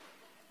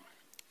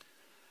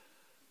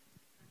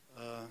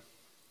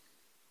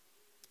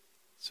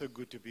so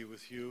good to be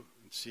with you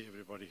and see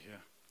everybody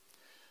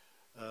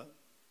here.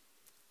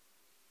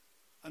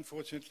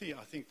 Unfortunately,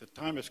 I think the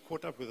time has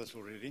caught up with us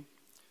already,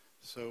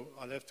 so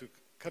I'll have to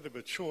cut a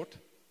bit short.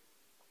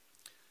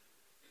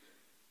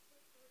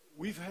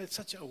 We've had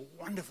such a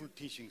wonderful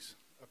teachings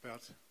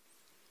about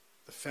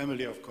the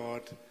family of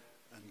God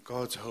and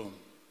God's home.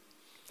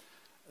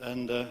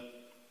 And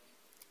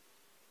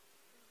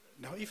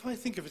now if I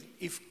think of it,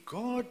 if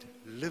God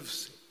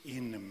lives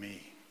in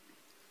me,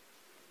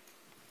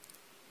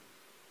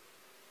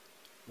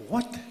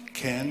 what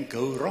can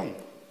go wrong?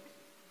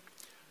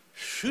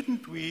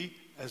 Shouldn't we,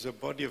 as a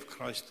body of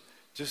Christ,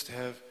 just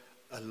have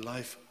a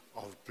life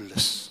of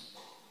bliss?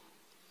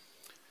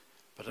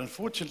 But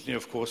unfortunately,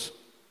 of course,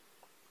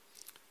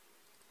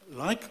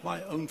 like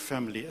my own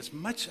family, as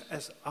much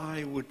as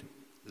I would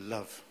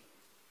love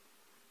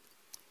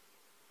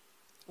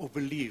or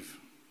believe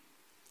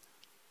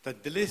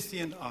that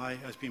Delestia and I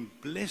has been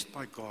blessed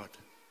by God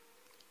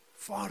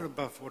far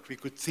above what we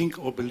could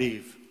think or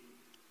believe,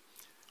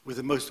 with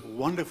the most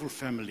wonderful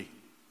family.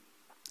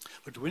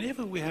 But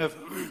whenever we have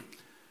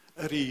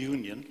a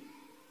reunion,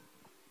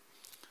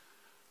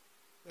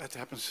 that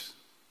happens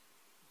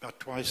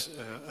about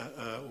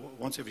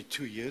once every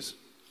 2 years,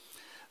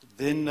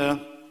 then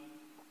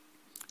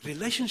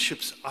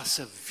relationships are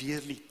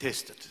severely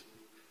tested.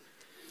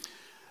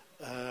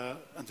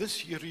 And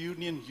this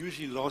reunion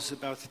usually lasts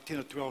about 10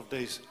 or 12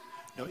 days.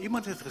 Nou,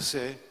 iemand het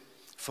gesê,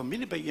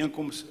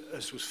 familiebyeenkoms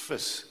is soos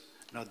vis.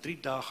 Na 3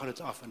 dae gaan dit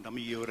af en dan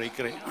moet jy jou ry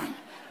kry.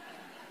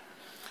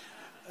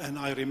 And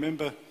I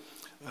remember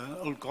an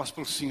old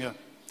gospel singer,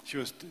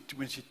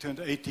 when she turned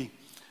 80,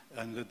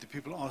 and the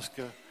people asked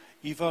her,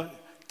 Eva,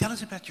 tell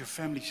us about your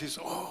family. She says,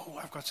 oh,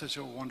 I've got such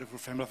a wonderful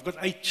family. I've got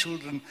 8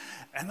 children,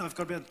 and I've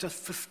got about just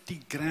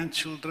 50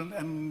 grandchildren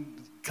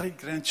and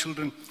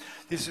great-grandchildren.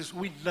 She says,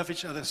 we love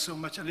each other so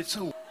much, and it's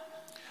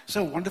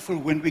so wonderful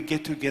when we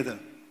get together.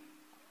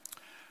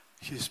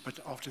 She says, but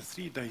after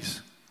 3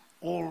 days,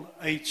 all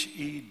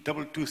HE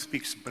double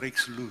toothpicks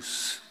breaks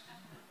loose.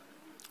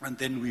 And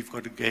then we've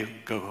got to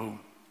go home.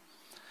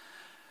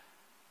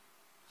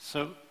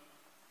 So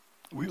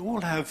we all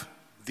have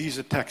these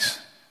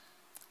attacks.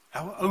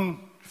 Our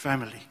own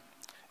family,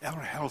 our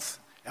health,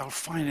 our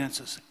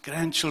finances,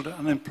 grandchildren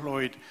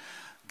unemployed,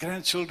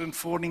 grandchildren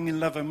falling in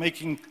love and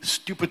making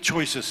stupid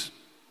choices.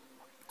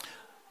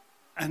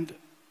 But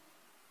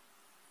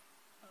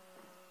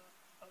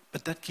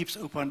that keeps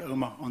Opa and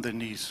Oma on their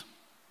knees.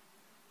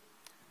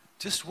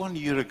 Just 1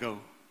 year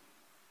ago,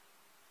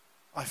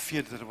 I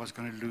feared that I was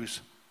going to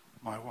lose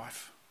my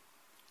wife.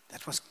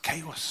 That was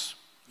chaos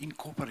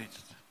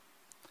incorporated.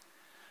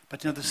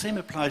 But now the same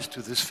applies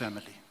to this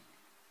family.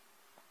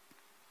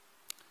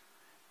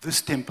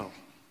 This temple.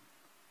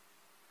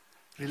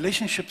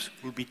 Relationships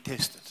will be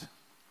tested.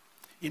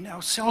 In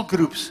our cell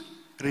groups,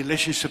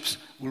 relationships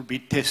will be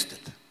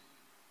tested.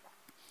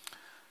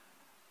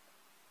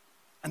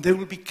 And there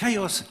will be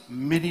chaos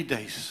many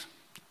days.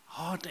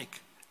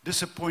 Heartache,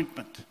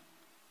 disappointment.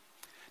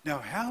 Now,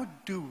 how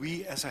do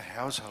we as a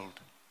household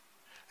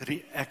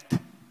react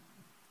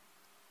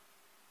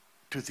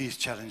to these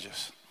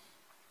challenges?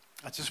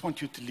 I just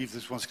want you to leave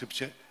this one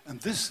scripture. And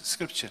this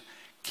scripture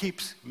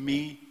keeps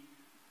me,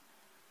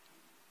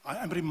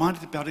 I'm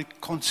reminded about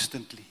it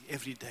constantly,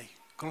 every day.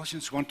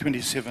 Colossians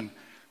 1:27,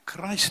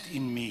 Christ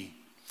in me,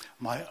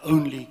 my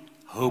only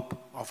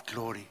hope of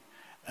glory.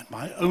 And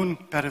my own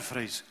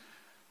paraphrase,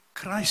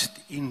 Christ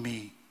in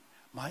me,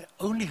 my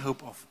only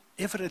hope of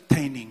ever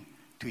attaining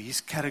to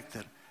his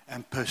character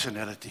and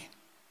personality.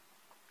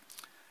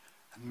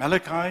 And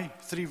Malachi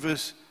 3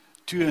 verse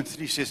 2 and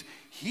 3 says,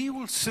 he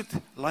will sit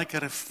like a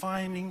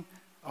refining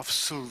of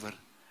silver,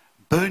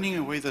 burning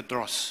away the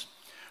dross.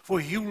 For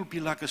he will be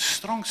like a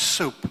strong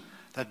soap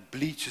that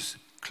bleaches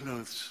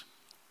clothes.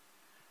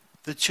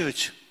 The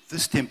church,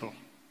 this temple,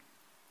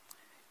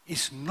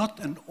 is not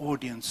an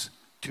audience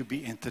to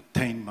be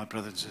entertained, my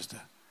brother and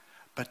sister,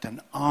 but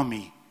an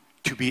army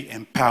to be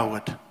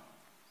empowered.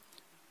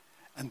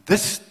 And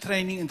this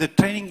training, and the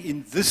training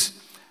in this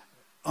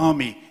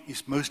army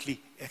is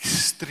mostly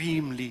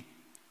extremely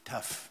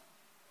tough.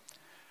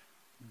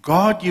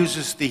 God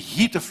uses the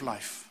heat of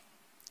life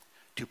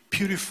to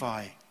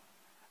purify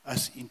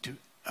us into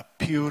a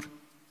pure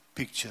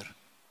picture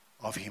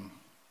of him.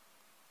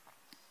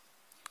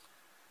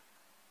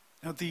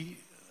 Now, the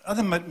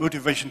other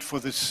motivation for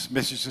this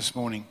message this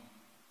morning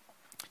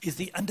is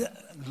the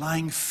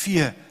underlying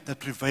fear that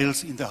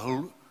prevails in the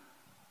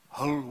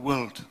whole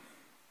world.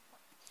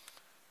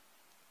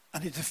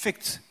 And it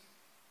affects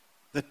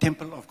the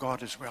temple of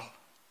God as well.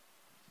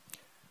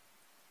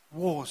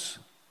 Wars,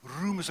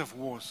 rumors of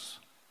wars,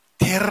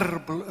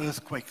 terrible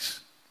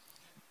earthquakes,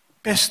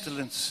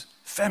 pestilence,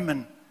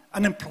 famine,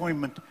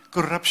 unemployment,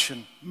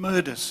 corruption,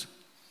 murders.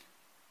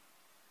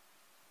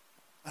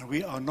 And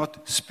we are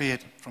not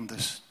spared from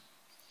this.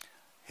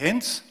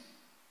 Hence,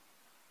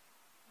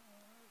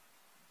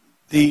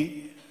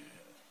 the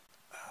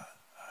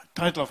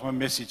title of my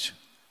message,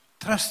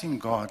 Trusting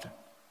God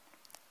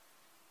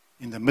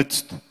in the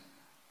midst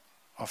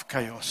of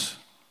chaos.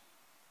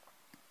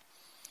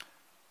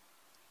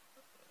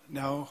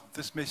 Now,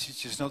 this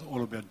message is not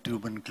all about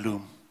doom and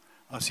gloom.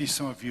 I see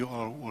some of you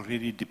are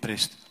already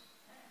depressed.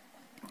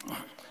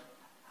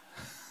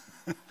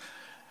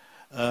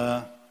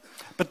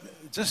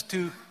 But just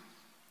to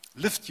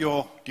lift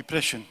your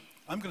depression,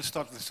 I'm going to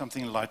start with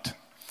something light.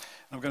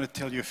 I'm going to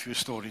tell you a few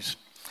stories.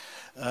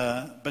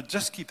 But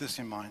just keep this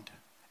in mind.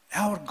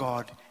 Our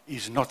God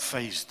is not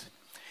fazed.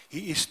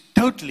 He is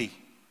totally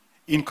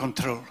in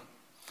control.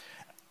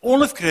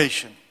 All of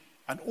creation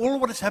and all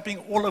what is happening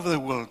all over the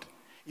world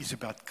is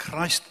about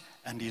Christ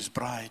and his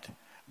bride,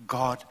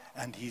 God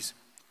and his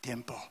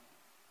temple.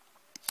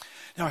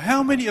 Now,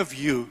 how many of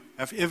you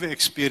have ever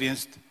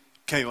experienced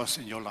chaos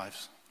in your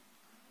lives?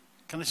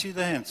 Can I see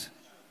the hands?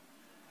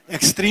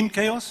 Extreme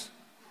chaos?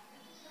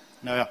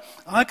 Now,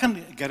 I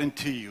can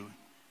guarantee you,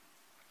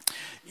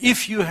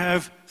 if you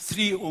have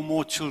 3 or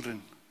more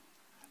children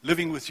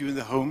living with you in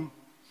the home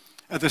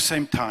at the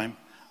same time,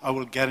 I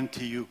will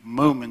guarantee you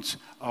moments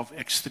of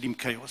extreme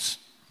chaos.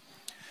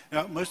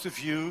 Now, most of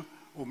you,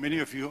 or many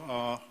of you,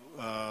 are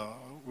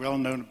well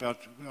known about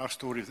our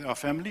story with our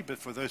family, but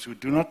for those who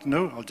do not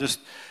know, I'll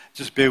just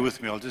bear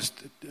with me. I'll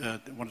just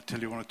want to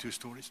tell you 1 or 2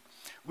 stories.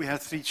 We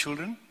had 3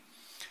 children,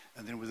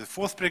 and then with the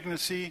 4th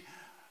pregnancy,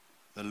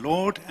 the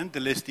Lord and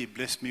Celeste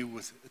blessed me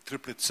with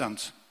triplet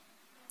sons.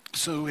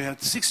 So we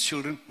had 6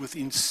 children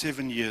within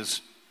 7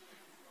 years.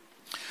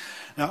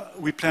 Now,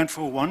 we planned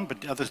for 1, but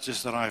the others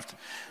just arrived.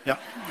 Yeah.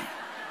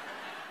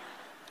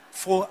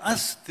 For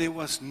us, there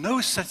was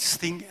no such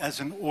thing as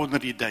an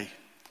ordinary day.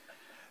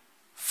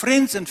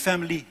 Friends and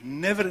family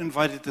never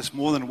invited us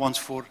more than once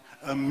for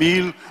a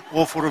meal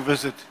or for a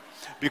visit,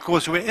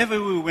 because wherever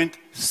we went,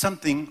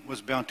 something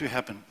was bound to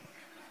happen.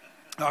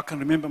 I can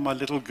remember my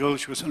little girl,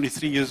 she was only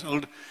 3 years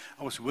old.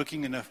 I was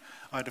working I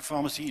had a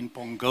pharmacy in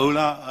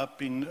Pongola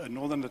up in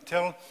northern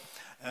Natal,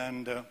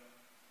 and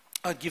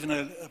I'd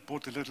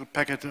bought a little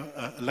packet,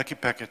 a lucky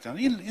packet. And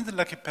in the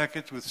lucky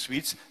packet with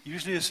sweets,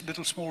 usually there's a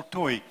little small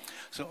toy.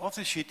 So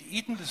after she'd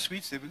eaten the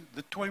sweets,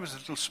 the toy was a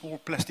little small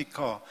plastic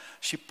car.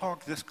 She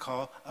parked this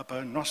car up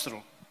her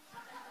nostril.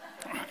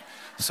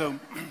 So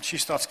she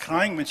starts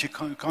crying when she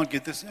can't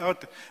get this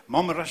out.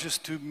 Mom rushes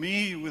to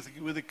me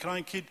with a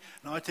crying kid,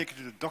 and I take her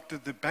to the doctor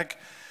at the back.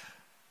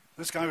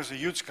 This guy was a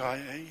huge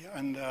guy,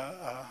 and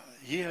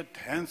he had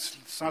hands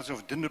the size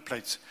of dinner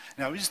plates.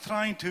 Now he's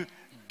trying to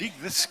dig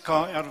this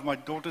car out of my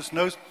daughter's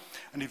nose,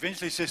 and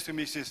eventually says to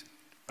me,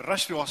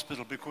 rush to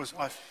hospital because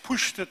I've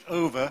pushed it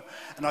over,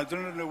 and I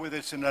don't know whether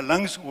it's in her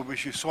lungs or whether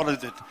she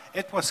swallowed it.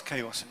 It was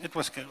chaos. It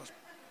was chaos.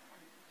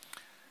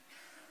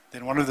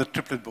 Then one of the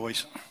triplet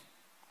boys,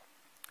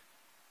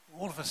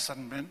 all of a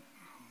sudden, man,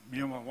 me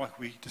and my wife,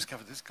 we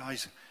discovered this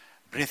guy's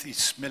breath is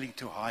smelling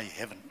to high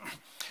heaven.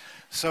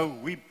 So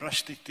we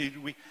brushed it.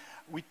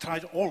 We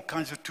tried all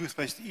kinds of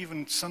toothpaste,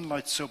 even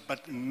sunlight soap,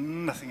 but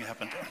nothing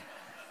happened.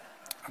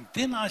 And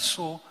then I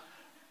saw,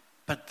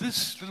 but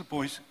this little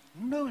boy's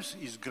nose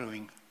is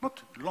growing,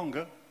 not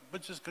longer,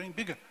 but just growing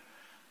bigger.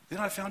 Then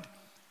I found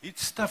he'd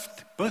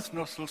stuffed both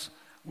nostrils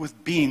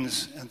with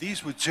beans, and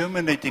these were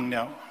germinating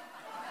now.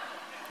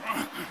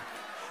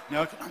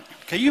 Now,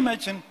 can you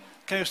imagine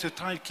chaos to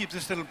try and keep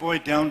this little boy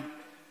down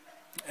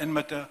and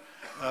with a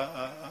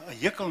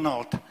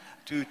jikkelnaald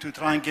to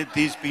try and get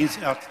these beans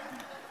out?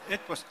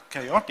 It was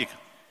chaotic.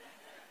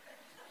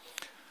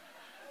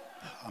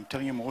 I'm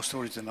telling you more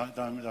stories than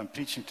I'm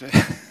preaching today.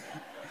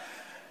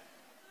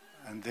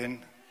 And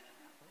then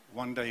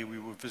one day we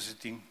were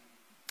visiting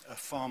a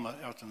farmer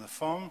out on the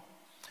farm,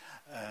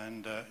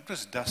 and it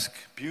was dusk,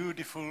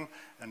 beautiful,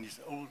 and these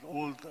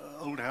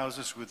old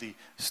houses with the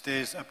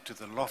stairs up to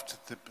the loft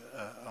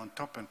on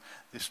top, and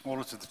the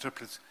smallest of the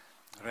triplets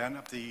ran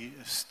up the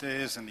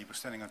stairs, and he was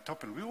standing on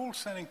top, and we were all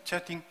standing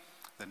chatting.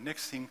 The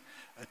next thing,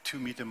 a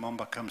 2-meter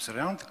mamba comes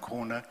around the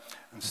corner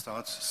and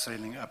starts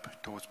sailing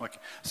up towards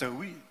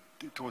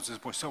towards this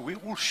boy. So we're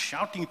all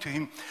shouting to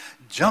him,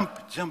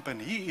 jump, jump,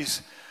 and he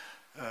is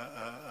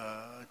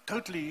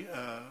totally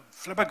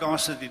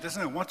flabbergasted. He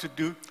doesn't know what to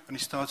do, and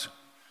he starts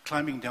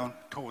climbing down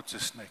towards the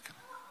snake.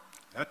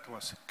 That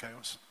was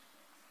chaos.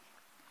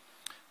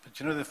 But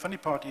you know, the funny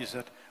part is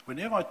that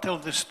whenever I tell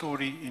this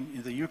story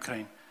in the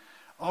Ukraine,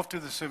 after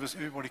the service,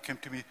 everybody came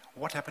to me,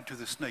 what happened to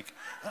the snake?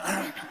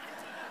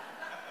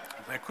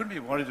 They couldn't be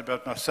worried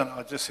about my son.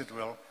 I just said,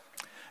 well,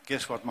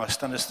 guess what? My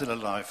son is still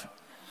alive.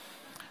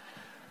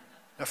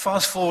 Now,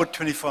 fast forward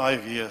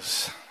 25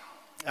 years.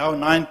 Our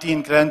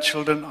 19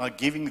 grandchildren are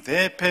giving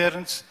their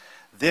parents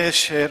their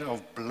share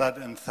of blood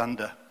and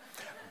thunder.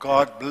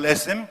 God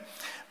bless them.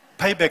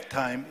 Payback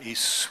time is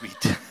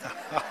sweet.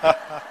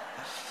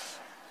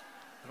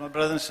 My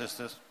brothers and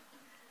sisters,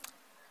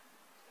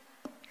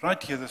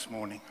 right here this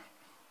morning,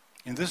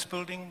 in this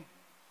building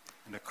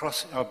and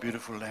across our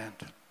beautiful land,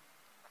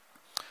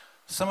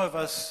 some of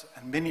us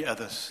and many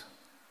others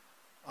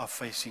are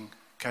facing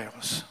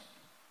chaos.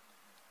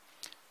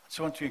 I just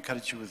want to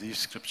encourage you with these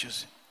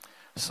scriptures.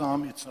 It's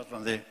not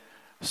on there.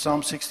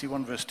 Psalm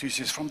 61 verse 2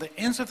 says, from the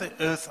ends of the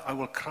earth I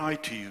will cry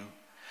to you.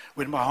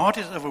 When my heart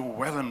is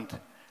overwhelmed,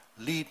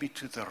 lead me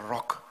to the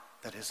rock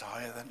that is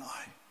higher than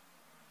I.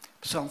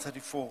 Psalm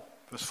 34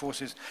 Verse 4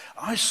 says,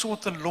 I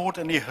sought the Lord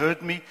and he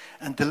heard me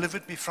and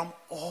delivered me from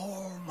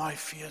all my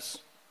fears.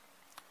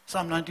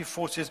 Psalm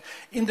 94 says,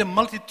 in the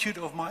multitude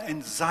of my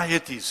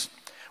anxieties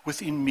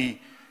within me,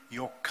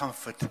 your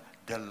comfort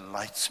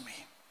delights me.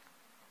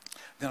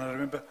 Then I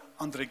remember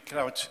Andre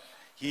Crouch.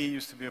 He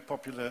used to be a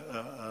popular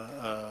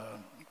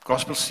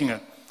gospel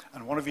singer.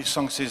 And one of his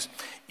songs says,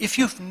 if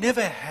you've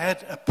never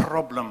had a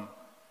problem,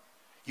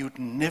 you'd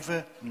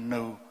never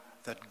know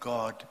that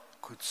God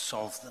could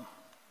solve them.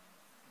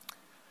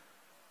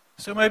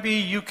 So maybe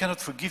you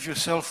cannot forgive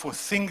yourself for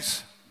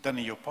things done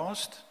in your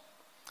past,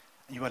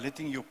 and you are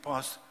letting your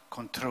past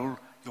control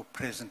your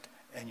present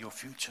and your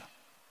future.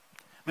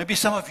 Maybe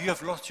some of you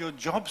have lost your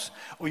jobs,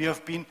 or you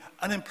have been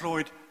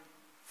unemployed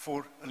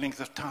for a length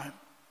of time.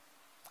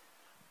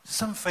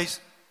 Some face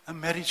a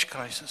marriage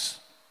crisis.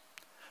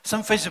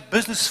 Some face a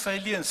business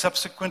failure and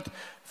subsequent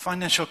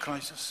financial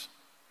crisis.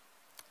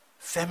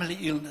 Family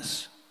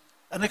illness,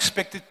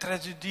 unexpected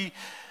tragedy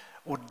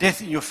or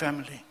death in your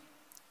family,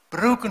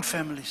 broken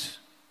families,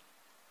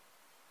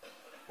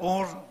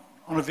 or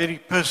on a very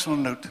personal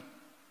note,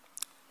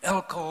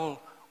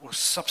 alcohol or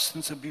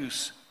substance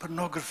abuse,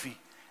 pornography,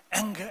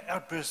 anger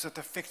outbursts that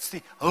affects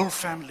the whole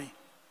family.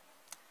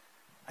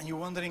 And you're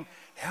wondering,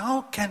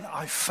 how can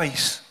I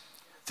face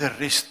the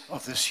rest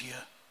of this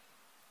year?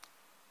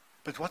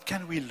 But what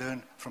can we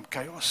learn from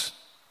chaos?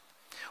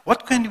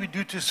 What can we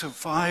do to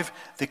survive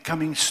the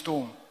coming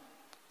storm?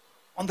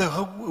 On the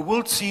whole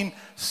world scene,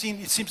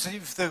 it seems as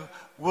if the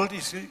world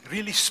is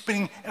really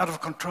spinning out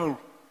of control.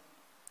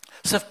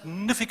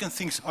 Significant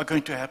things are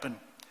going to happen.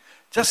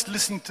 Just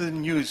listening to the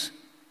news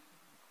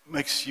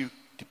makes you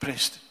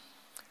depressed.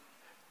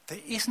 There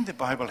is in the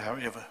Bible,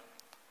 however,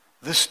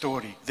 this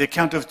story, the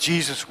account of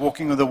Jesus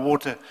walking on the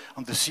water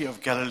on the Sea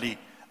of Galilee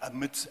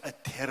amidst a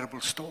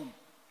terrible storm.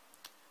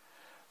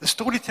 The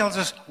story tells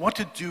us what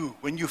to do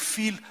when you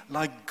feel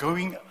like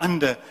going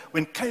under,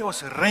 when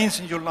chaos reigns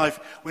in your life,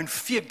 when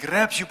fear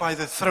grabs you by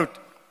the throat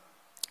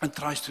and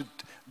tries to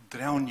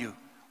drown you,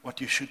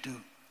 what you should do.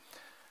 I'm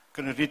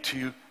going to read to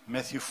you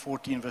Matthew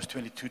 14, verse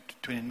 22 to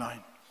 29.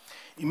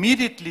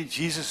 Immediately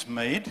Jesus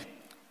made,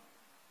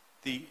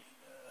 the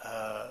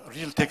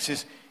real text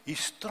says, he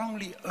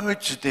strongly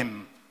urged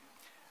them.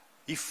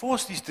 He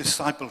forced his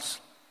disciples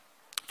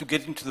to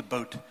get into the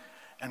boat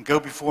and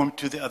go before him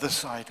to the other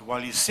side, while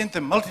he sent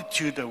the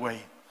multitude away.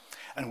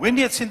 And when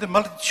he had sent the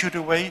multitude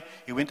away,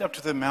 he went up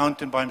to the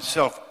mountain by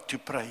himself to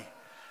pray.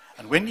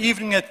 And when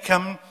evening had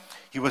come,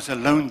 he was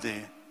alone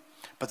there.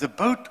 But the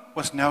boat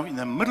was now in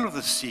the middle of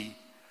the sea,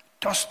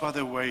 tossed by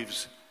the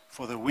waves,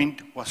 for the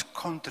wind was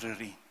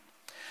contrary.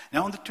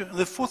 Now on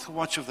the fourth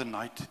watch of the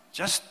night,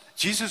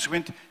 Jesus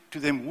went to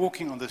them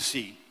walking on the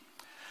sea.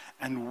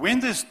 And when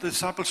the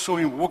disciples saw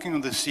him walking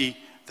on the sea,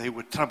 they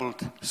were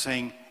troubled,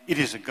 saying, "It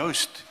is a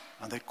ghost."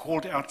 And they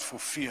called out for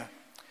fear.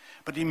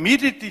 But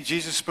immediately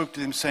Jesus spoke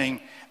to them,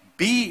 saying,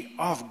 "Be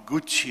of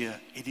good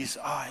cheer, it is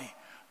I.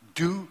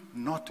 Do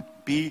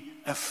not be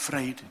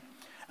afraid."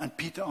 And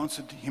Peter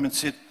answered him and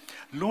said,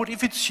 "Lord,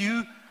 if it's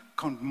you,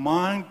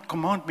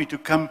 command me to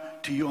come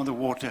to you on the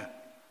water."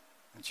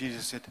 And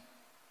Jesus said,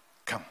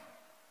 "Come."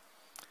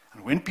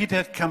 And when Peter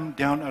had come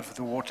down out of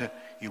the water,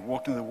 he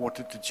walked on the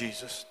water to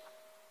Jesus.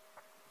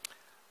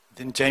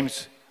 Then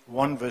James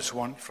 1 verse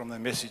 1 from the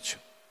Message.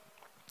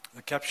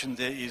 The caption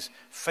there is,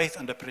 "Faith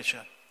under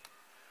pressure."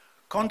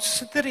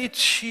 Consider it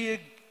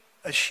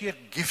a sheer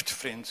gift,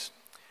 friends,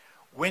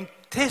 when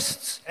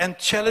tests and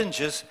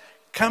challenges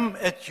come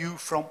at you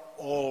from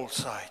all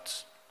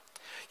sides.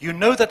 You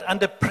know that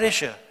under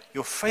pressure,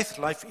 your faith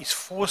life is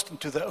forced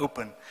into the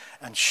open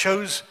and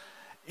shows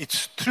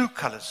its true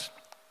colors.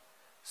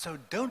 So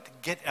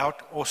don't get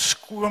out or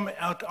squirm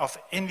out of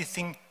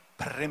anything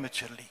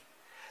prematurely.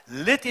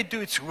 Let it do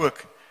its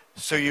work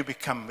so you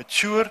become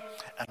mature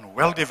and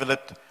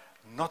well-developed,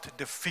 not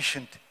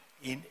deficient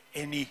in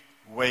any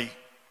way.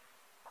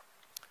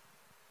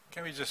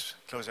 Can we just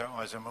close our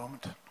eyes a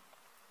moment?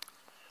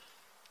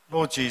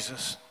 Lord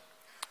Jesus,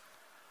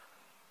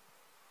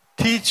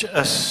 teach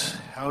us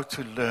how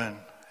to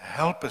learn.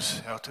 Help us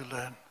how to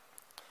learn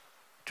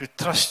to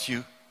trust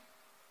you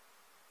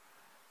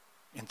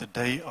in the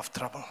day of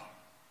trouble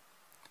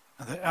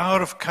and the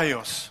hour of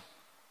chaos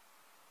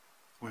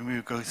when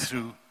we go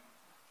through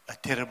a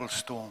terrible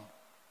storm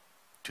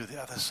to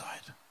the other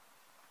side.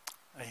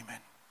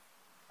 Amen.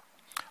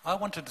 I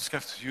want to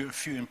discuss with you a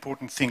few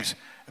important things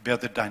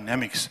about the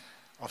dynamics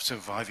of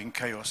surviving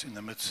chaos in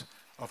the midst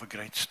of a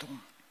great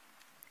storm.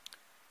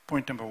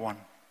 Point number 1.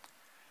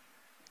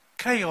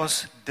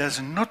 Chaos does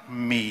not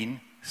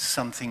mean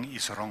something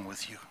is wrong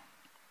with you.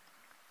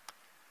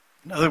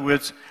 In other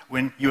words,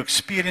 when you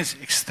experience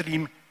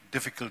extreme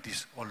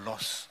difficulties or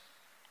loss,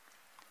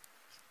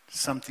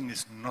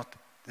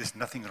 there's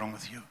nothing wrong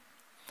with you.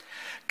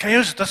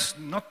 Chaos does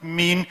not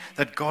mean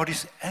that God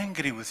is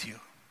angry with you,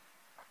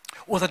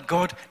 or that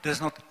God does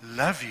not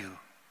love you,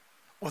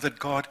 or that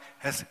God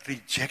has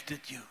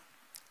rejected you.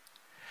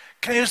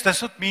 Chaos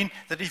does not mean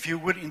that if you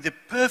were in the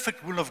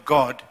perfect will of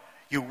God,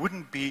 you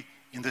wouldn't be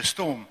in the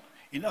storm.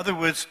 In other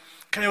words,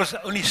 chaos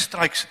only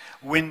strikes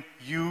when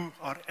you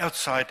are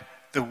outside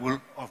the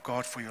will of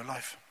God for your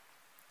life.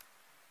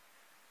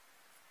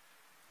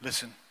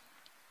 Listen,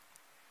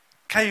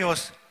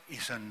 chaos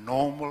is a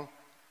normal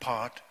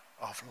part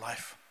of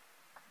life.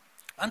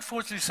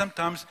 Unfortunately,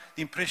 sometimes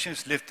the impression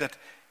is left that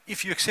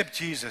if you accept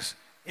Jesus,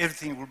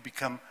 everything will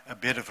become a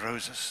bed of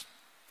roses.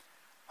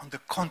 On the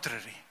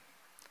contrary,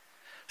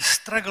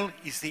 struggle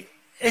is the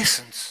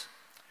essence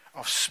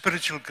of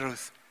spiritual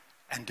growth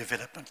and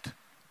development.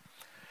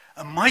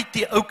 A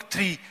mighty oak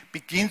tree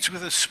begins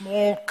with a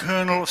small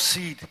kernel of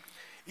seed.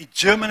 It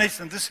germinates,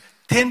 and this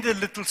tender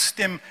little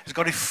stem has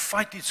got to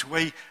fight its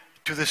way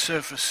to the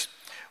surface,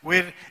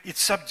 where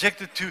it's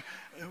subjected to,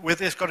 where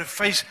it's got to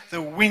face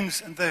the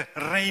winds and the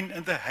rain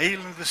and the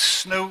hail and the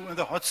snow and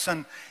the hot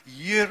sun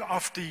year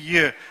after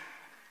year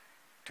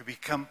to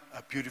become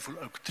a beautiful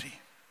oak tree.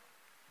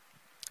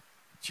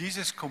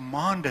 Jesus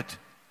commanded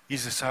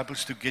his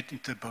disciples to get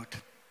into the boat.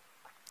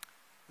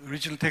 The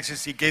original text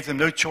says he gave them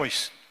no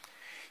choice.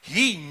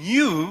 He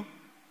knew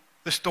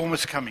the storm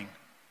was coming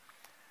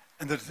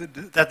and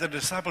that the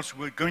disciples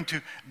were going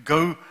to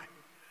go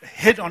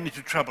head on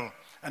into trouble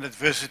and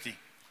adversity.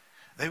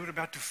 They were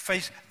about to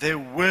face their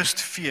worst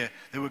fear.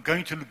 They were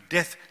going to look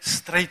death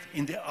straight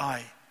in the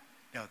eye.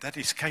 Now, that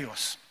is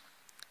chaos.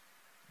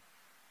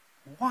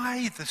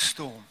 Why the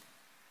storm?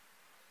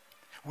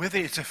 Whether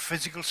it's a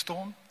physical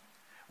storm,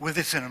 whether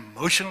it's an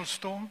emotional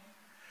storm,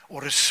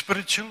 or a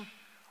spiritual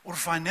or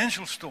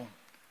financial storm.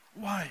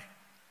 Why?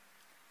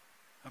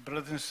 My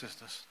brothers and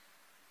sisters,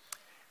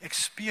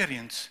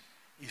 experience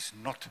is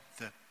not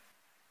the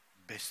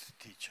best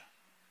teacher.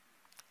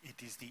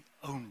 It is the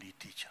only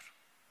teacher.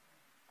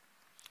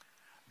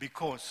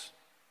 Because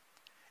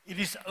it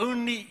is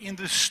only in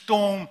the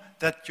storm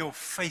that your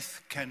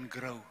faith can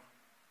grow.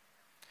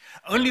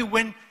 Only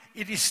when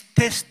it is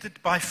tested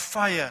by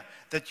fire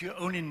that you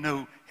only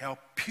know how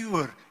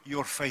pure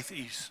your faith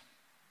is.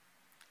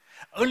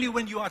 Only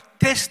when you are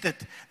tested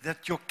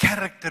that your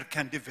character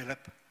can develop.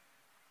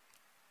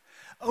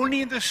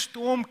 Only in the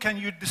storm can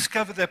you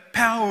discover the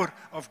power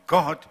of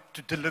God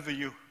to deliver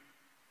you.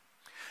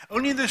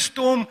 Only in the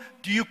storm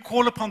do you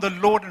call upon the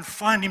Lord and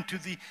find Him to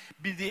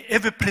be the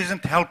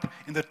ever-present help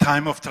in the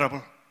time of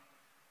trouble.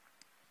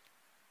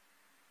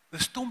 The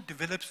storm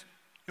develops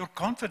your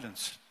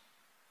confidence.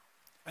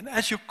 And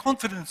as your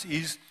confidence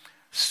is,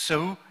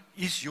 so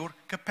is your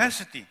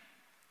capacity.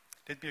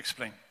 Let me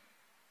explain.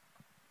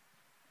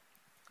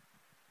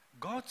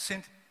 God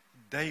sent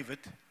David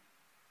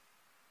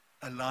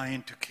a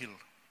lion to kill,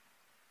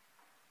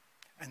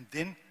 and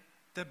then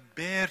the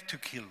bear to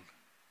kill,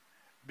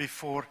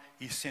 before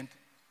he sent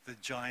the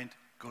giant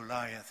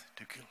Goliath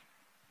to kill.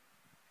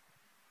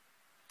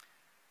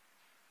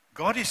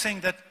 God is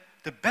saying that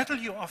the battle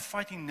you are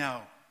fighting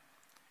now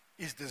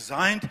is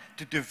designed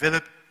to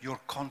develop your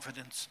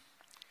confidence.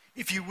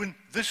 If you win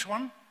this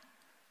one,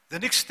 the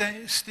next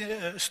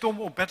storm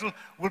or battle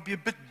will be a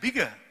bit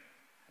bigger,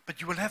 but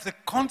you will have the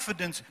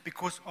confidence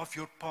because of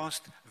your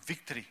past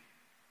victory.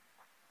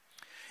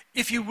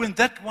 If you win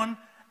that one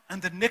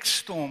and the next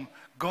storm,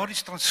 God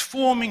is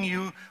transforming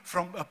you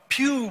from a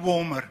pew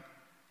warmer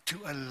to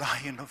a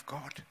lion of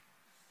God.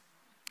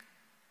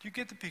 Do you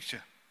get the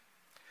picture?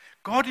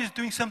 God is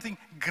doing something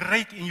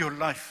great in your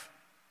life.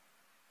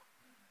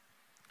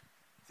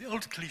 The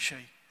old cliche,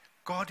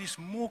 God is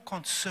more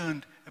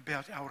concerned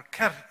about our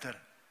character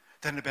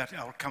than about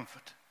our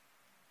comfort.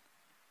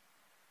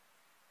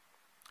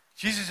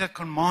 Jesus had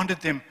commanded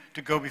them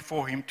to go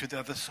before Him to the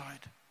other side.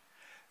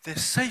 Their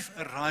safe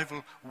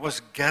arrival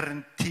was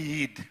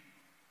guaranteed.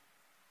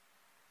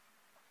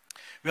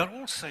 We are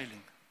all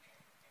sailing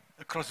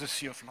across the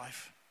sea of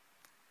life.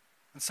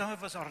 And some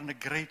of us are in a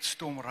great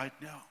storm right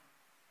now.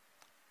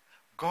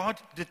 God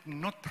did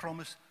not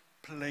promise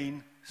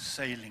plain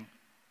sailing,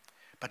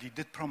 but He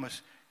did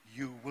promise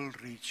you will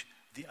reach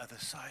the other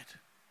side.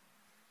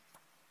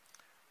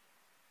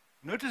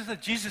 Notice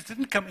that Jesus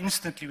didn't come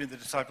instantly when the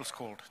disciples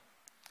called.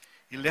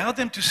 He allowed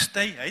them to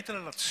stay.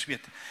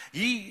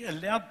 He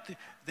allowed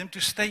them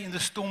to stay in the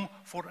storm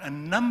for a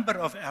number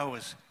of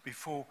hours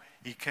before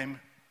He came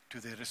to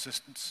their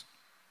assistance.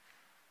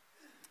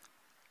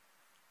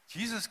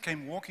 Jesus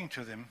came walking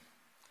to them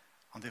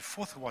on their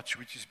fourth watch,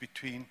 which is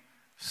between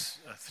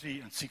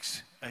 3 and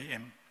 6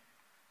 a.m.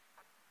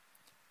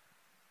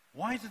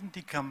 Why didn't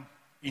He come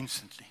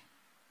instantly?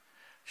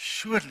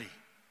 Surely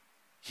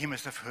He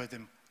must have heard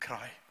them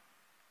cry.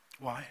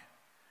 Why?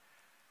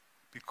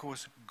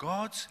 Because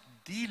God's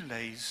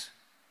delays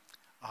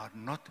are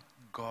not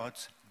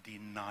God's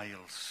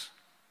denials.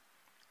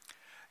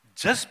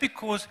 Just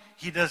because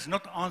He does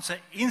not answer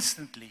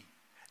instantly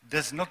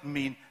does not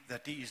mean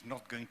that He is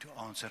not going to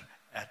answer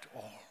at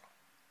all.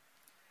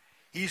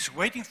 He is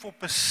waiting for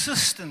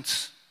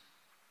persistence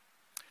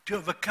to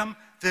overcome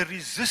the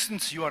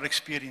resistance you are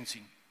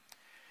experiencing.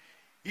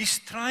 He's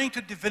trying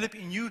to develop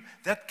in you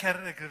that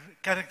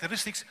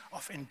characteristics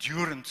of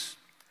endurance.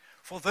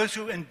 For those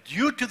who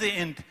endure to the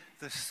end,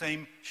 the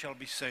same shall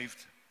be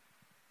saved.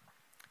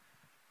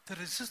 The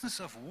resistance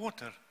of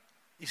water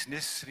is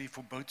necessary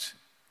for boats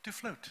to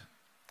float.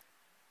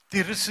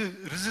 The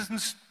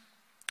resistance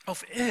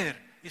of air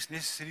is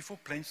necessary for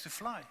planes to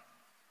fly.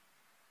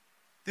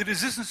 The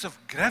resistance of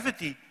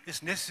gravity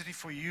is necessary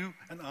for you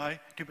and I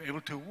to be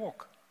able to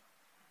walk.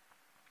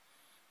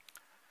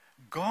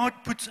 God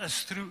puts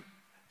us through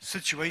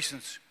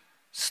situations,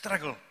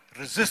 struggle,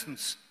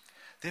 resistance.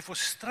 Therefore,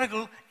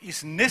 struggle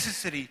is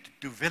necessary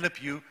to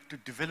develop you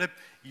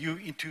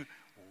into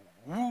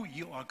who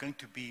you are going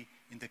to be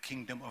in the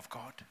kingdom of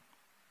God.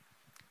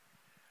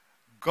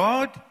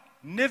 God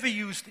never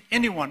used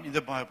anyone in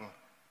the Bible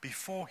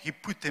before he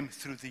put them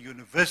through the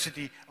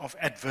university of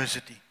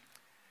adversity,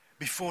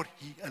 before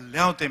he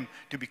allowed them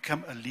to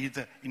become a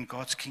leader in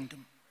God's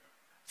kingdom.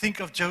 Think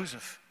of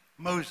Joseph,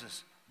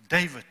 Moses,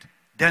 David,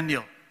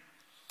 Daniel.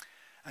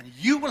 And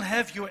you will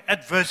have your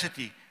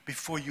adversity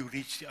before you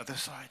reach the other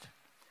side.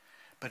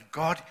 But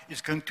God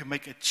is going to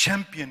make a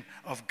champion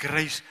of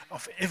grace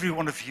of every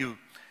one of you,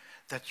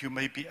 that you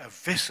may be a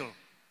vessel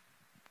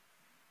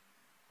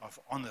of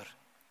honor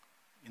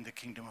in the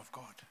kingdom of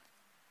God.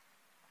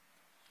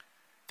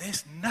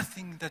 There's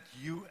nothing that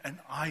you and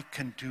I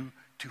can do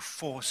to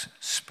force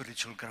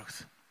spiritual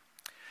growth.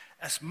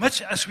 As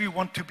much as we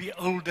want to be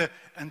older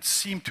and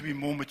seem to be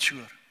more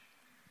mature,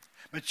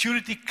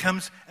 maturity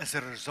comes as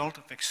a result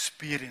of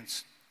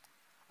experience,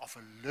 of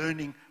a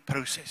learning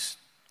process.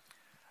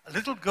 A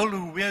little girl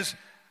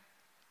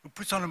who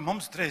puts on a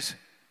mom's dress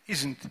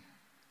isn't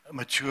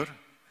mature.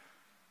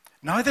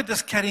 Neither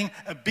does carrying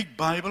a big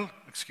Bible,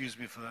 excuse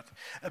me for that,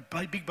 a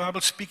big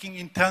Bible, speaking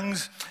in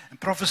tongues and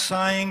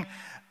prophesying,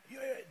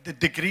 the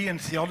degree in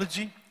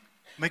theology,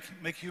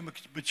 make you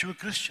mature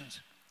Christians.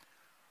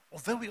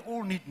 Although we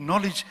all need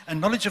knowledge, and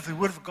knowledge of the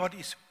Word of God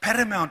is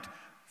paramount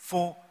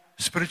for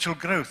spiritual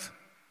growth.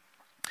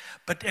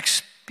 But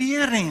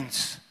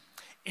experience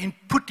in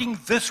putting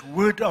this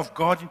Word of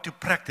God into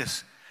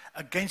practice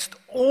against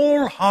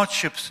all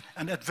hardships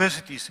and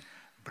adversities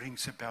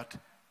brings about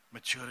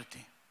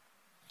maturity.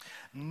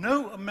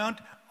 No amount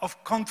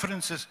of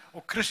conferences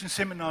or Christian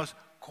seminars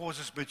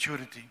causes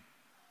maturity.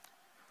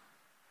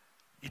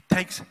 It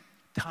takes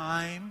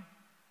time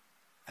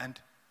and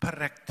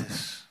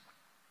practice.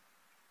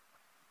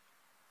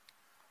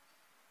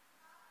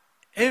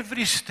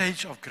 Every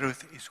stage of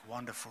growth is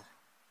wonderful.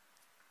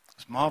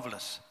 It's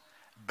marvelous.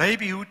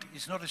 Babyhood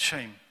is not a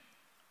shame.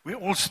 We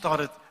all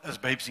started as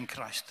babes in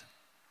Christ.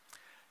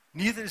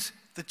 Neither is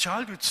the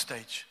childhood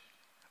stage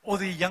or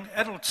the young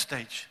adult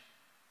stage.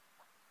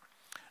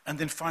 And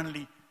then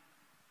finally,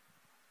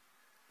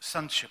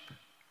 sonship.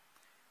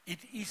 It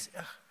is,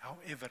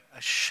 however,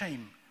 a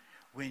shame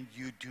when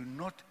you do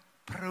not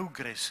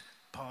progress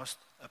past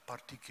a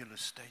particular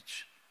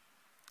stage.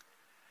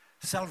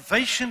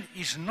 Salvation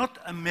is not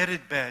a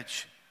merit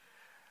badge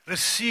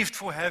received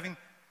for having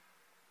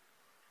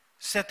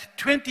sat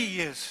 20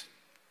 years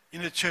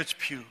in a church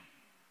pew.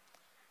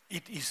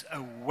 It is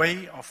a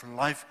way of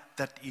life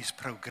that is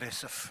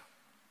progressive.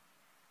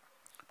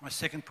 My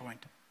second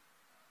point.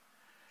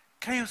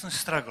 Chaos and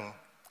struggle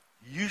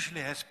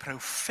usually has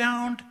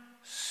profound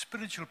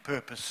spiritual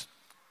purpose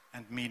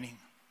and meaning.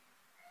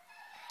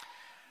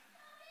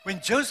 When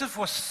Joseph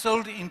was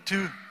sold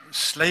into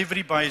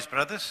slavery by his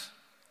brothers,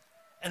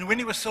 and when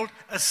he was sold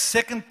a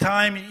second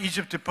time in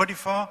Egypt to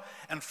Potiphar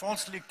and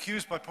falsely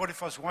accused by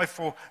Potiphar's wife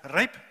for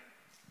rape,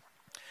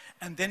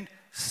 and then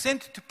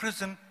sent to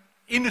prison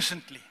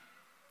innocently,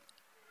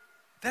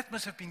 that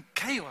must have been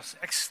chaos,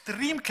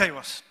 extreme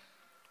chaos.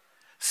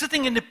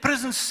 Sitting in a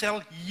prison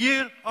cell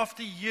year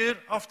after year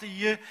after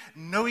year,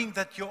 knowing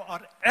that you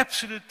are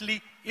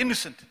absolutely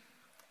innocent.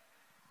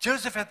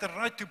 Joseph had the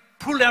right to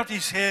pull out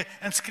his hair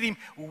and scream,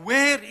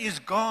 "Where is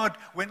God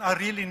when I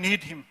really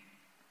need him?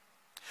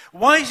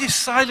 Why is he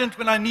silent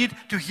when I need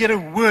to hear a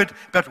word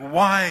about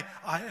why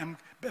I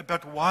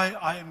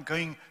am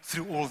going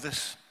through all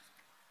this?"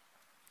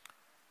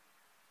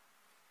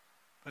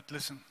 But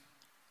listen,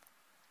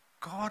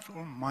 God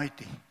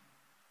Almighty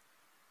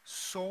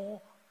saw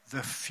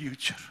the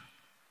future.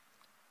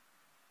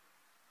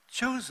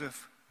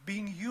 Joseph,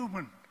 being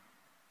human,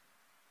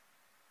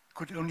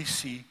 could only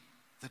see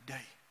the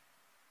day.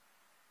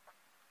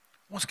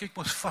 Ons kyk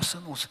mos vas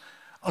in ons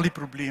al die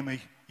probleme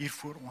hier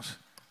voor ons.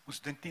 Ons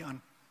dink nie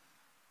aan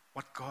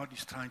what God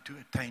is trying to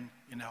attain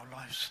in our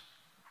lives.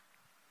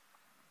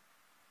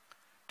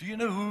 Do you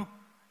know who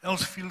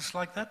else feels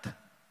like that?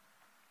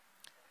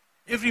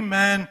 Every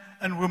man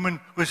and woman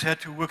who has had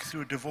to work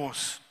through a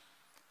divorce,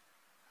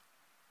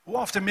 or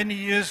after many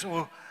years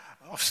of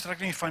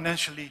struggling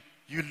financially,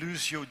 you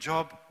lose your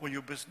job or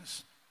your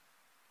business.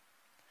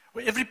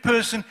 Or every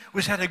person who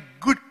has had a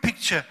good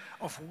picture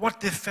of what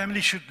their family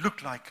should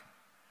look like,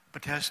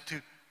 but has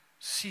to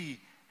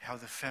see how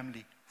the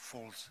family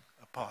falls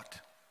apart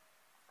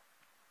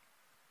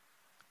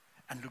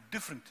and look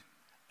different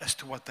as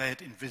to what they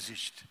had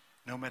envisaged,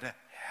 no matter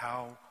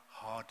how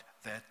hard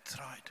they had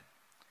tried.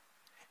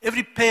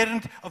 Every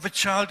parent of a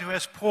child who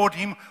has poured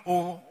him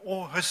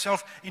or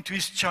herself into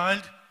his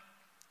child,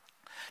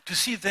 to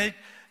see their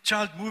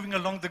child moving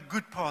along the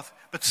good path,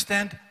 but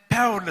stand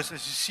powerless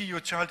as you see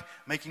your child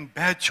making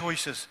bad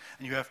choices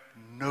and you have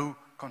no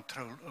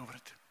control over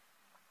it.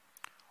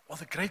 or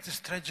the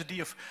greatest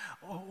tragedy of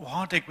or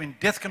heartache when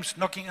death comes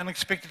knocking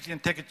unexpectedly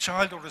and take a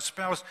child or a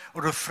spouse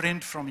or a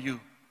friend from you.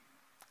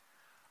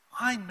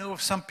 I know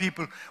of some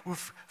people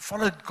who've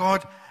followed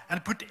God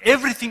and put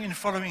everything in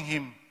following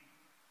Him.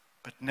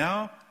 But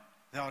now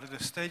they are at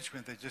a stage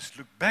when they just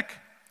look back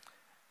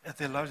at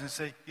their lives and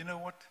say, you know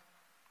what?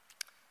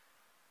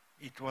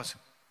 It was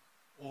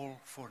all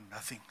for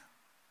nothing.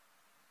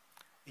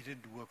 It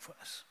didn't work for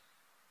us.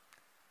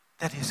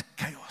 That is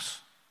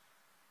chaos.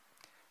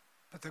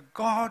 But the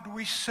God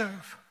we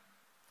serve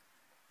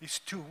is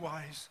too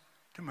wise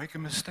to make a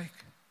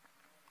mistake.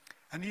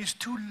 And He is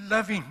too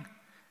loving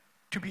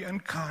to be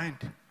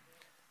unkind.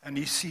 And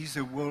He sees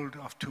the world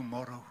of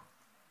tomorrow.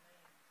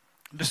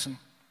 Listen,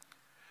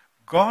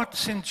 God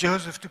sent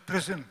Joseph to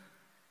prison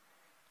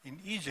in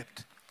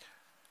Egypt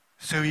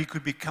so he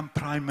could become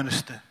prime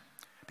minister,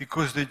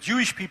 because the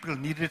Jewish people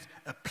needed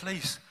a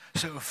place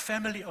so a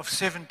family of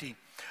 70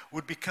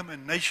 would become a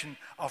nation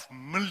of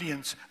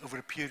millions over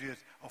a period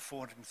of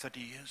 430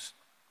 years.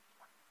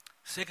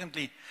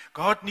 Secondly,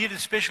 God needed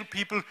special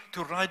people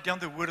to write down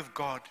the word of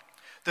God,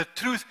 the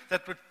truth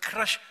that would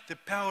crush the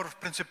power of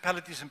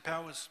principalities and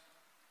powers.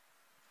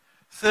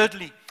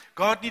 Thirdly,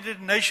 God needed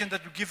a nation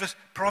that would give us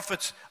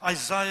prophets,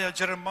 Isaiah,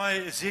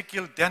 Jeremiah,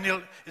 Ezekiel,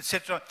 Daniel,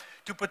 etc.,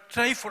 to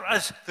portray for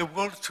us the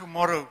world of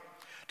tomorrow,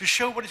 to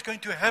show what is going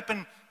to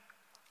happen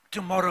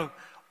tomorrow,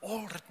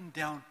 all written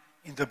down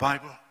in the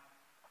Bible.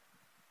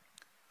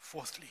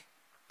 Fourthly,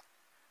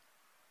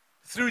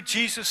 through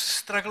Jesus'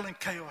 struggle and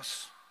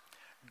chaos,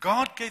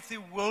 God gave the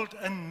world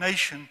a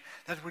nation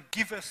that would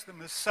give us the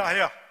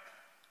Messiah,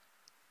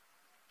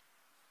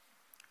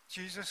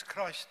 Jesus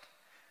Christ,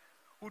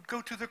 would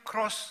go to the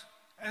cross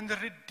and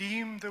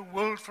redeem the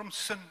world from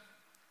sin.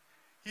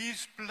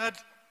 His blood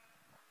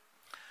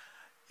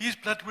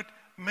would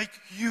make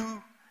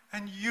you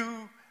and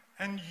you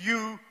and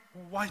you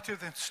whiter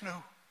than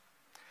snow.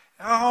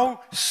 Our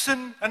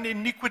sin and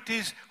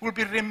iniquities will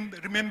be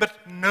remembered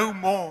no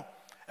more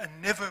and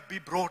never be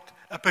brought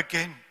up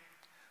again.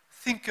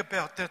 Think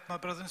about that, my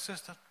brother and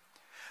sister.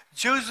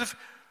 Joseph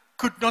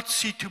could not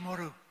see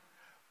tomorrow,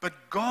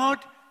 but God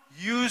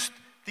used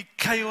the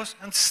chaos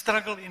and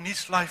struggle in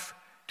his life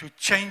to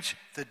change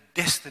the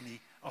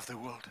destiny of the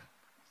world.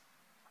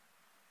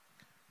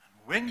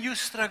 And when you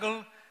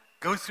struggle,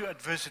 go through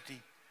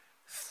adversity,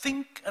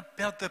 think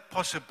about the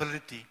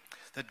possibility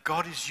that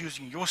God is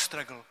using your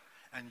struggle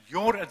and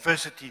your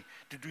adversity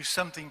to do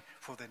something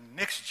for the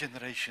next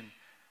generation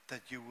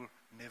that you will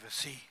never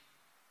see.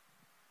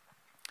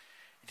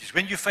 It is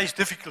when you face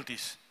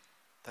difficulties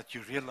that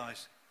you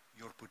realize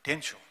your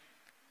potential.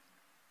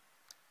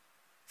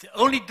 The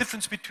only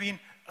difference between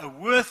a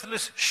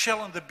worthless shell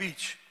on the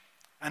beach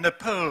and a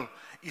pearl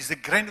is the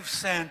grain of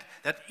sand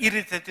that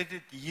irritated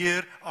it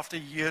year after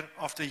year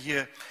after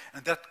year.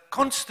 And that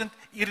constant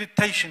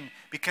irritation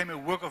became a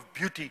work of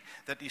beauty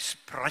that is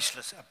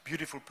priceless, a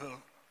beautiful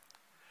pearl.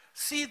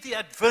 See the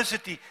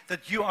adversity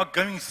that you are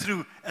going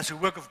through as a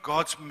work of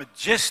God's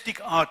majestic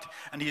art,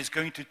 and He is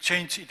going to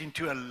change it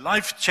into a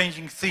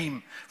life-changing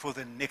theme for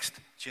the next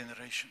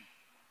generation.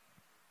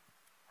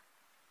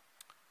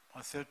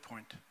 My third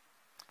point.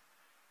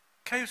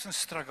 Chaos and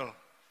struggle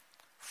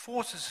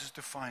forces us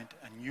to find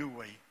a new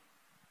way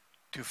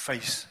to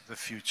face the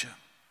future.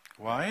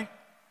 Why?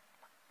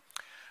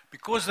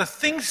 Because the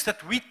things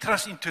that we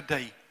trust in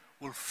today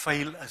will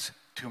fail us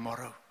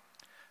tomorrow.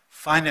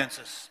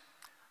 Finances,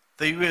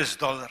 the US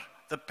dollar,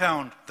 the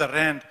pound, the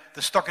rand,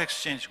 the stock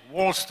exchange,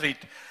 Wall Street,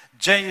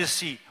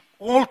 JSE,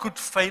 all could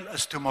fail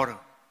us tomorrow.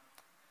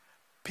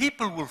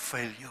 People will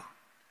fail you.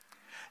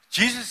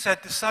 Jesus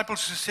had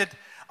disciples who said,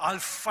 I'll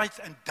fight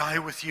and die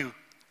with you.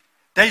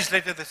 Days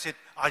later they said,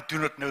 I do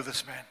not know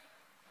this man.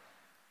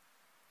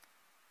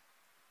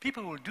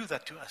 People will do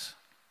that to us.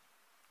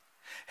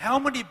 How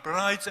many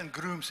brides and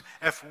grooms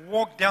have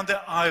walked down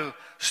the aisle,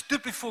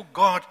 stood before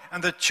God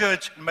and the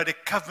church and made a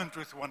covenant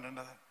with one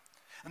another?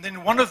 And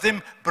then one of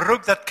them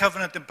broke that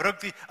covenant and broke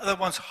the other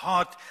one's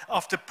heart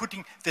after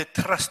putting their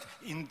trust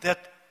in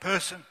that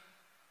person.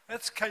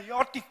 That's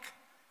chaotic.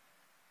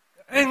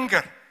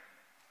 Anger.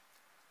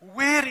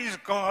 Where is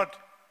God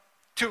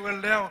to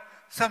allow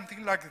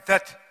something like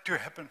that to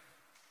happen?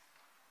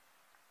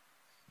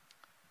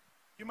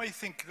 You may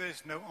think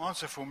there's no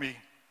answer for me.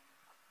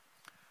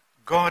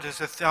 God has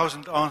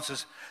 1,000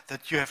 answers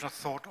that you have not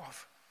thought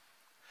of.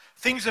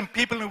 Things and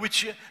people in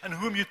which and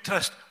whom you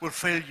trust will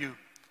fail you.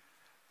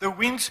 The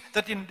winds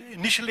that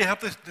initially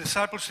helped the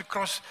disciples to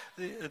cross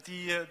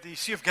the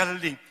Sea of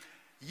Galilee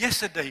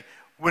yesterday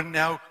were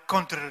now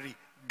contrary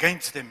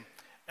against them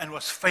and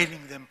was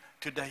failing them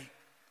today.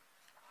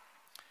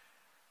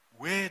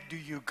 Where do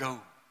you go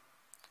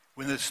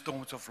when the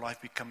storms of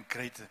life become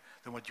greater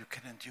than what you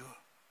can endure?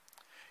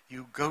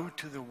 You go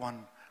to the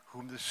one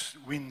whom the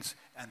winds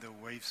and the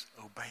waves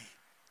obey,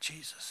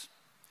 Jesus.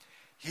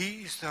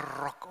 He is the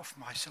rock of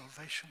my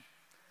salvation,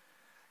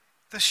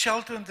 the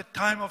shelter in the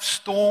time of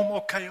storm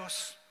or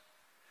chaos,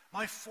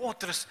 my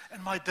fortress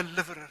and my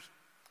deliverer.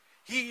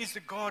 He is the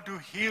God who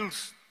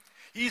heals.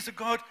 He is the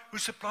God who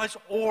supplies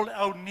all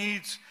our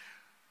needs,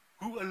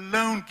 who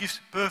alone gives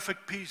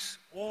perfect peace.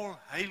 All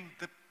hail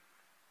the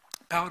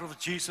power of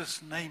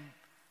Jesus' name.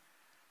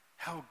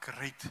 How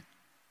great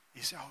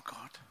is our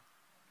God.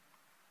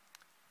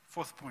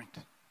 Fourth point,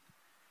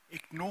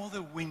 ignore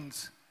the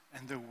winds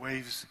and the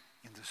waves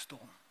in the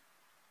storm.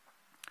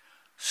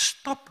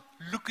 Stop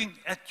looking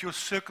at your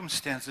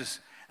circumstances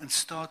and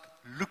start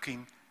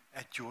looking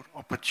at your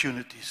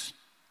opportunities.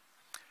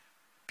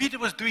 Peter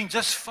was doing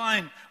just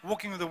fine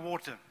walking on the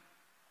water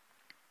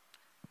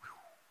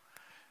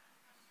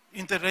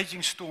in the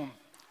raging storm.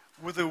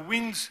 With the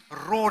winds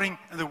roaring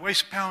and the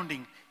waves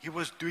pounding, he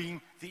was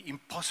doing the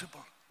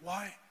impossible.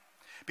 Why?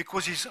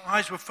 Because his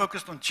eyes were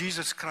focused on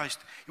Jesus Christ.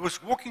 He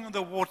was walking on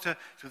the water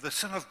to the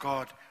Son of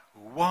God,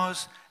 who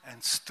was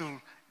and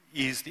still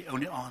is the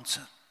only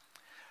answer.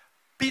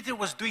 Peter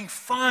was doing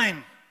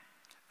fine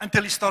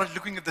until he started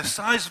looking at the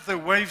size of the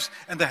waves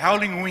and the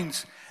howling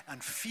winds,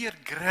 and fear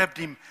grabbed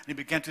him and he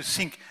began to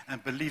sink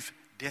and believe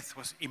death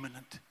was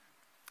imminent.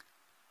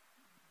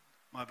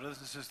 My brothers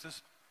and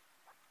sisters,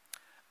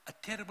 a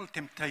terrible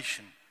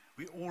temptation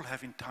we all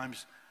have in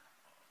times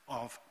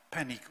of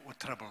panic or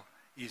trouble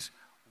is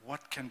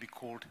what can be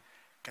called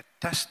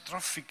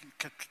catastrophe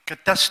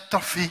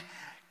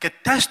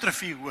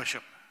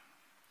worship.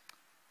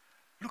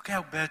 Look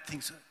how bad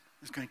things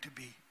is going to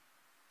be.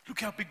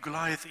 Look how big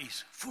Goliath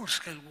is,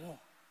 full-scale war.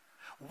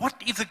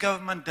 What if the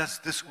government does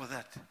this or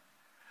that?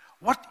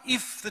 What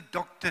if the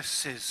doctor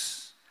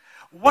says?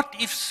 What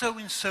if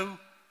so-and-so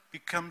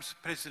becomes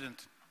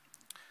president?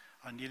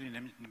 I nearly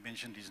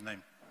mentioned his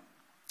name.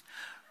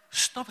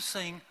 Stop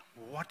saying,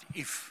 what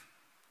if,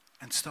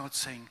 and start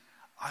saying,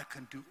 I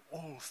can do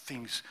all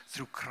things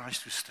through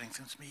Christ who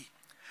strengthens me.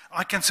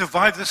 I can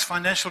survive this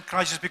financial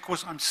crisis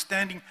because I'm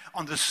standing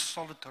on the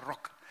solid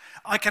rock.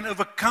 I can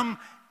overcome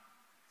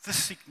the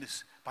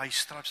sickness. By his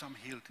stripes I'm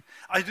healed.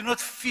 I do not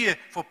fear,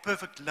 for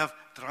perfect love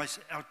drives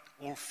out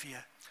all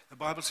fear. The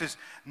Bible says,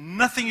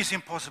 nothing is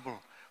impossible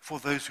for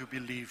those who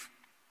believe.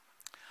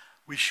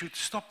 We should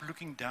stop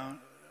looking down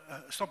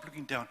and start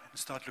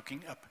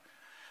looking up.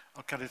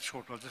 I'll cut it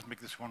short, I'll just make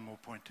this one more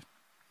point.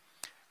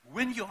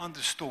 When you're on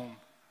the storm,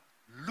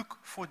 look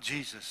for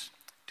Jesus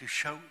to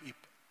show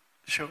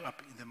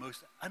up in the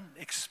most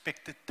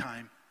unexpected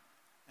time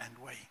and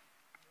way.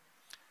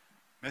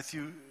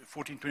 Matthew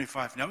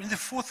 14:25. Now in the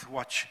fourth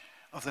watch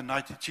of the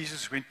night,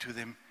 Jesus went to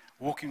them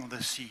walking on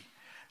the sea.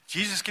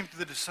 Jesus came to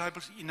the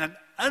disciples in an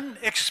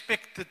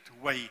unexpected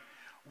way,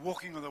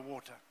 walking on the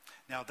water.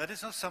 Now that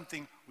is not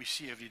something we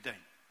see every day.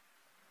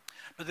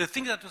 But the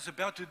thing that was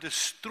about to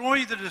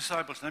destroy the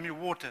disciples, namely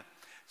water,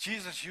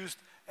 Jesus used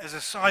as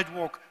a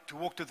sidewalk to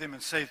walk to them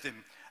and save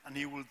them. And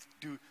he will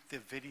do the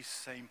very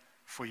same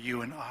for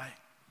you and I.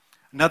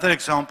 Another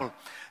example,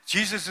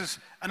 Jesus'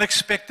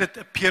 unexpected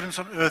appearance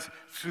on earth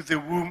through the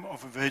womb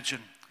of a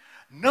virgin.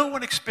 No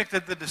one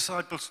expected the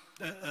disciples,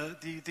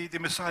 the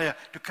Messiah,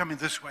 to come in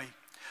this way.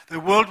 The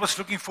world was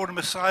looking for the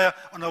Messiah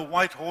on a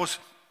white horse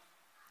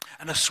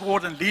and a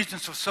sword and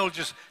legions of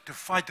soldiers to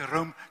fight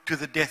Rome to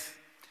the death.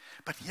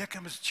 But here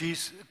comes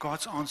Jesus,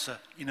 God's answer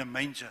in a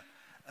manger,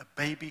 a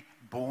baby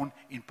born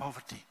in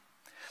poverty.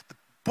 The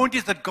point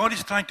is that God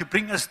is trying to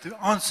bring us the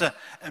answer,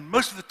 and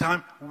most of the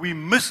time we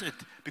miss it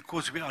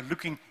because we are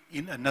looking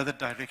in another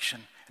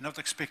direction and not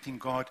expecting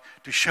God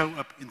to show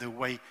up in the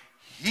way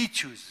He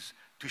chooses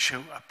to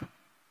show up.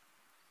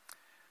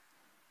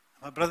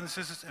 My brothers and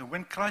sisters, and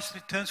when Christ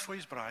returns for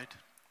His bride,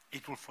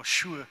 it will for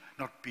sure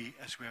not be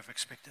as we have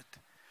expected.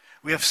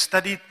 We have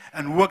studied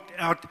and worked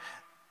out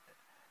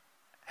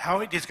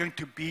how it is going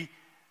to be,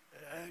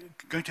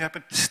 going to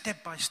happen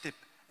step by step.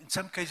 In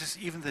some cases,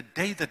 even the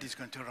day that is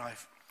going to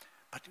arrive.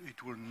 But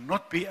it will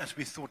not be as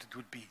we thought it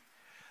would be.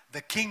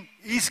 The King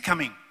is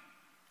coming,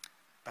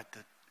 but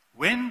the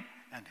when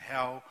and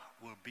how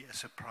will be a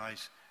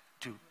surprise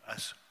to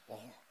us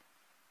all.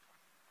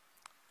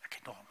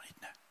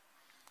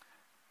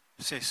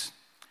 It says,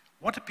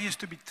 what appears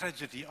to be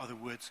tragedy are the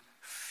words,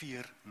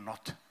 fear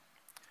not.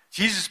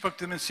 Jesus spoke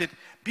to them and said,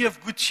 be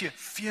of good cheer,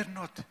 fear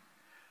not.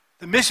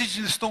 The message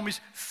in the storm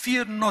is,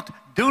 fear not,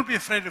 don't be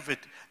afraid of it,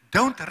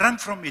 don't run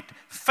from it,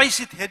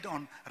 face it head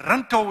on,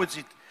 run towards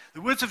it.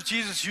 The words of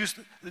Jesus used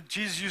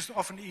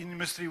often in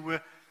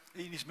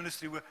his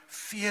ministry were,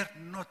 fear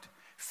not.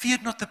 Fear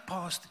not the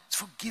past, it's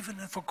forgiven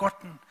and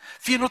forgotten.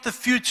 Fear not the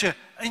future,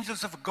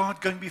 angels of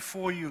God going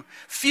before you.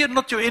 Fear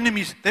not your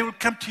enemies, they will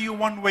come to you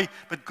one way,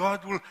 but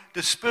God will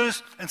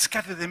disperse and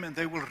scatter them and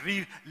they will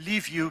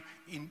leave you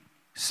in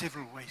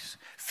several ways.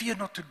 Fear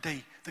not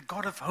today, the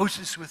God of hosts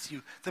is with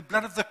you. The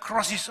blood of the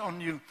cross is on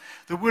you.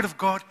 The word of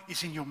God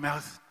is in your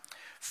mouth.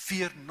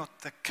 Fear not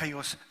the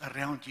chaos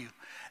around you.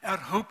 Our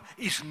hope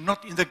is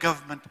not in the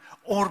government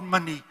or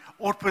money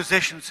or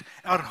possessions.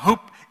 Our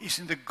hope is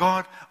in the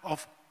God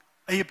of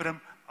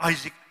Abraham,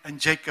 Isaac, and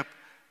Jacob.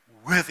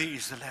 Worthy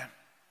is the Lamb.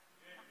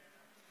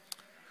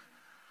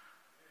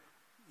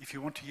 If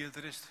you want to hear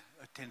the rest,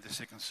 attend the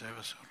second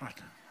service. All right.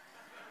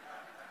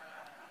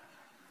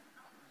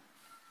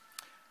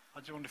 I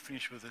just want to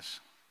finish with this.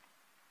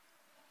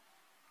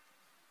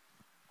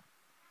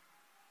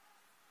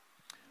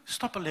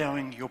 Stop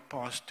allowing your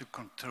past to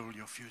control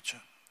your future.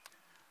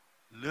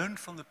 Learn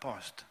from the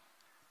past,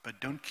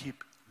 but don't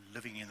keep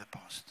living in the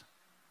past.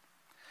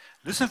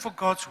 Listen for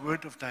God's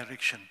word of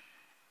direction.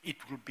 It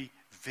will be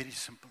very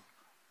simple.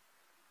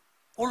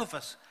 All of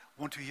us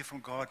want to hear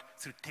from God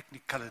through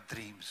technicolor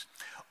dreams,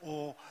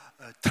 or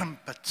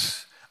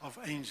trumpets of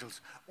angels,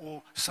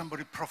 or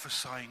somebody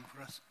prophesying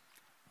for us.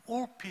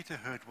 All Peter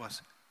heard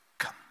was,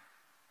 come.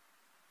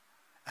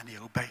 And he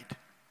obeyed.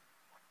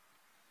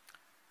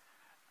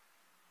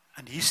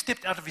 And he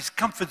stepped out of his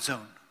comfort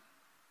zone.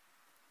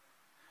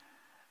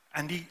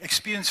 And he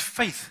experienced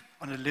faith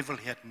on a level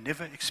he had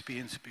never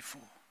experienced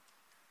before.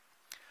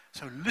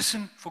 So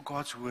listen for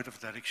God's word of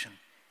direction.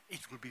 It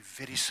will be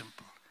very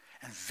simple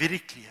and very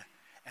clear.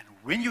 And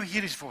when you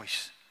hear his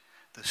voice,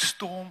 the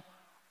storm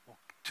or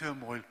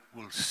turmoil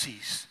will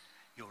cease.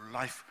 Your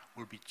life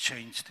will be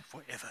changed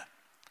forever.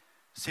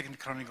 2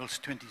 Chronicles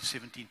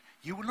 20:17.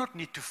 You will not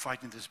need to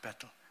fight in this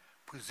battle.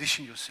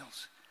 Position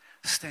yourselves.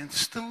 Stand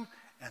still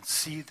and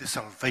see the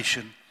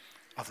salvation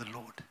of the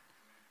Lord.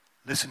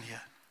 Listen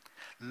here.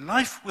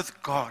 Life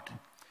with God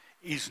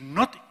is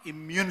not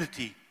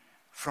immunity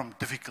from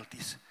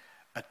difficulties,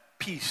 but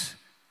peace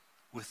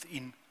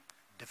within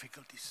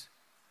difficulties.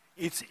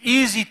 It's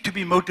easy to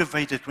be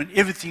motivated when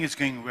everything is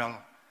going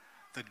well.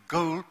 The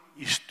goal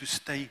is to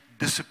stay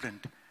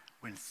disciplined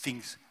when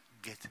things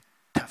get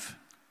tough.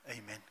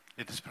 Amen.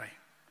 Let us pray.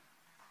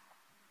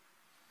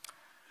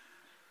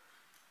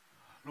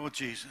 Lord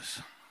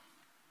Jesus,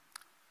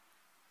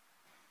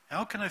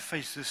 how can I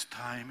face this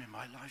time in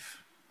my life?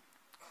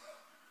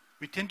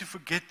 We tend to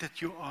forget that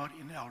you are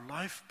in our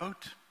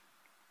lifeboat,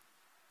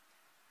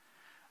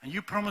 and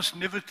you promise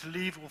never to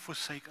leave or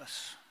forsake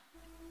us.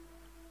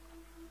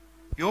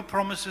 Your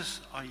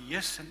promises are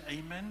yes and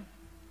amen.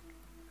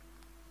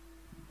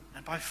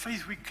 And by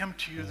faith we come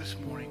to you this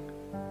morning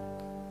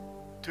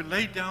to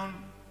lay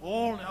down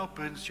all our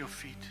burdens at your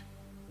feet.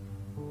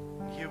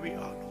 Here we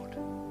are, Lord.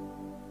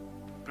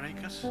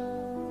 Break us,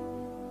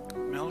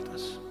 melt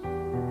us,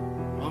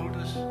 mold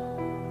us.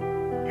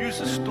 Use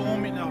the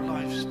storm in our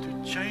lives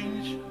to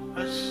change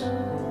us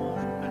more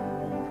and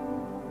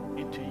more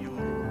into your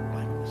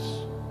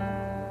likeness.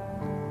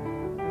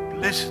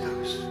 Bless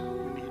those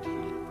who need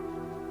healing.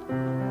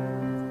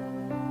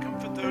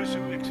 Comfort those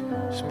who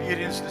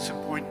experience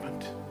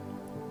disappointment.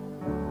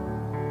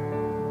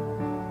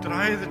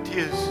 Dry the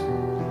tears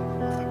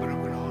of the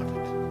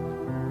brokenhearted.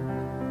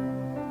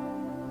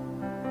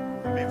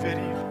 And be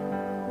very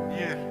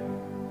near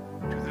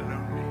to the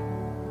lonely.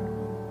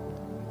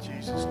 In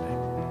Jesus'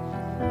 name.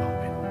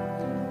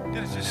 Amen.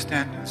 Let us just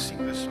stand and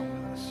sing this song.